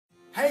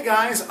Hey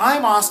guys,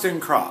 I'm Austin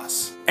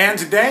Cross, and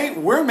today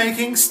we're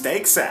making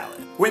steak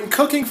salad. When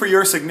cooking for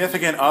your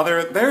significant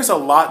other, there's a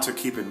lot to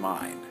keep in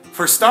mind.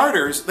 For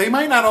starters, they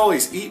might not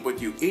always eat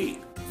what you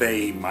eat.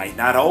 They might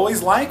not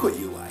always like what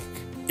you like.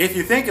 If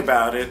you think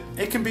about it,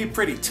 it can be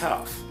pretty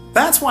tough.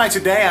 That's why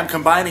today I'm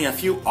combining a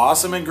few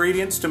awesome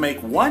ingredients to make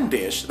one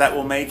dish that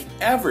will make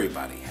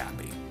everybody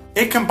happy.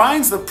 It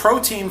combines the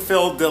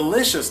protein-filled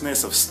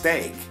deliciousness of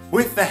steak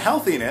with the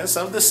healthiness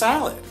of the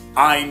salad.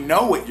 I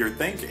know what you're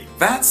thinking.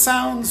 That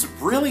sounds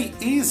really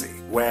easy.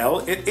 Well,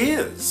 it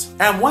is.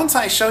 And once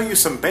I show you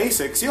some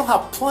basics, you'll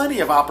have plenty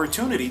of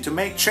opportunity to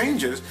make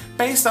changes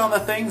based on the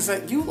things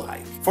that you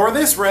like. For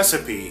this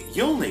recipe,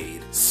 you'll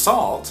need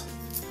salt,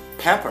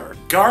 pepper,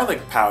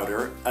 garlic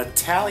powder,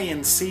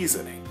 Italian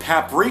seasoning,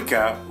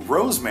 paprika,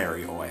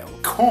 rosemary oil,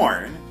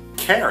 corn,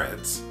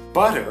 carrots,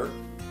 butter,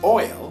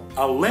 oil,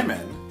 a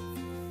lemon,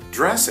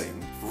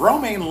 dressing,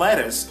 romaine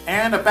lettuce,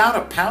 and about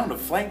a pound of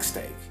flank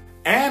steak.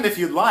 And if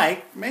you'd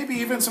like, maybe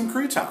even some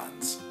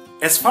croutons.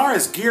 As far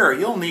as gear,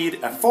 you'll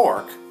need a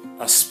fork,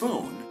 a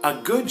spoon, a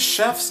good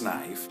chef's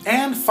knife,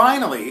 and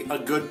finally, a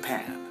good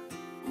pan.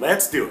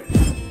 Let's do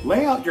it.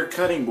 Lay out your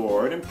cutting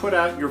board and put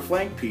out your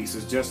flank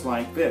pieces just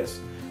like this.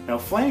 Now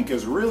flank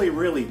is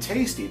really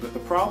tasty, but the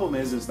problem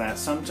is that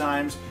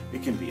sometimes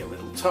it can be a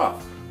little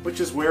tough, which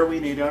is where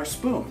we need our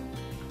spoon.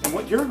 And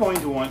what you're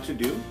going to want to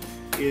do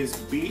is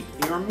beat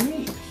your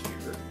meat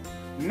here.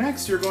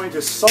 Next, you're going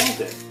to salt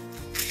it.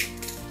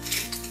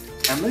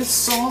 And this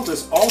salt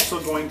is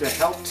also going to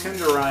help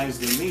tenderize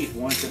the meat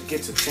once it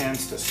gets a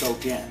chance to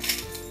soak in.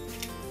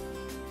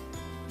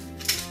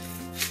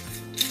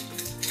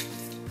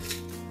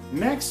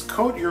 Next,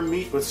 coat your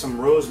meat with some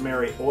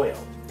rosemary oil.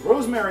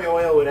 Rosemary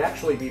oil would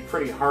actually be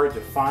pretty hard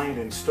to find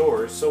in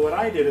stores, so what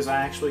I did is I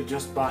actually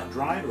just bought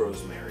dried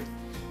rosemary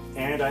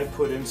and I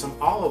put in some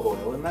olive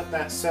oil and let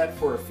that set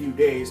for a few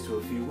days to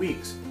a few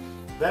weeks.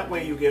 That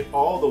way you get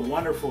all the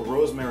wonderful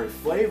rosemary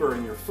flavor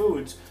in your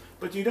foods,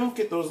 but you don't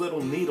get those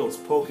little needles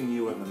poking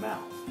you in the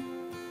mouth.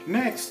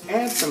 Next,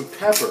 add some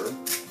pepper,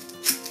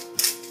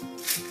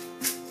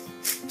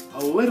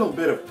 a little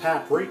bit of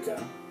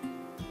paprika,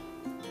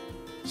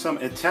 some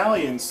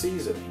Italian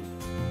seasoning,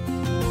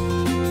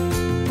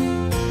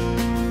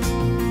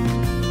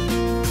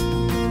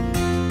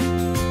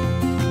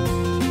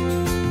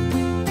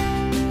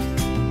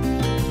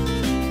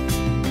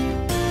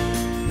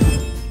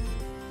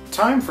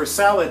 time for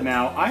salad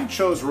now. I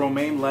chose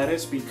romaine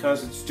lettuce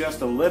because it's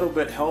just a little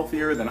bit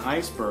healthier than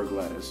iceberg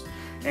lettuce.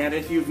 And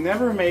if you've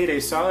never made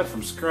a salad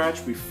from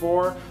scratch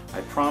before,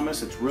 I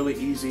promise it's really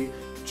easy.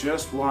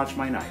 Just watch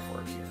my knife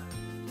work here.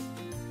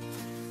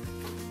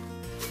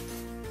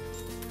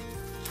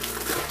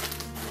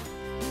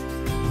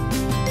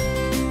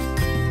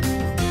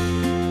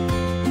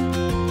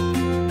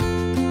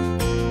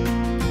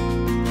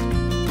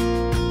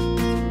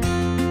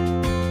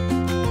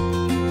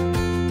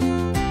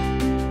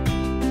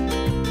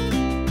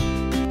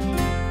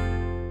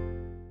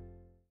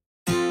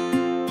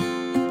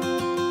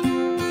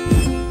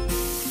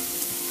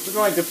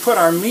 We're going to put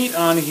our meat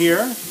on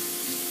here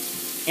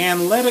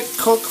and let it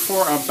cook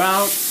for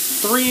about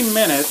 3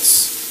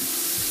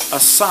 minutes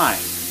aside.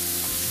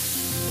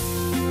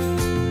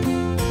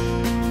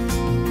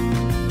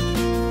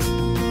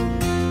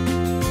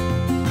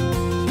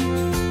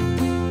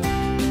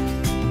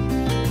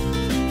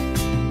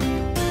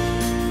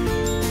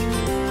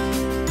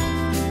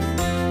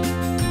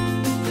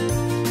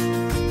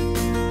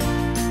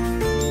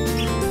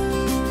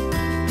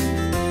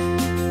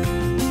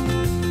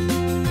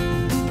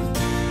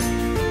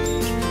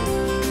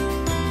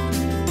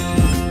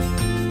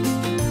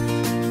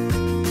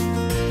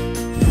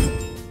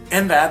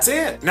 And that's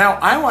it. Now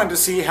I want to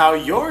see how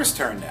yours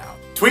turned out.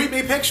 Tweet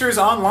me pictures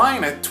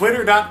online at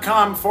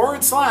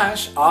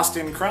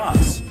twitter.com/Austin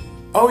Cross.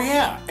 Oh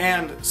yeah,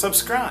 and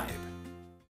subscribe.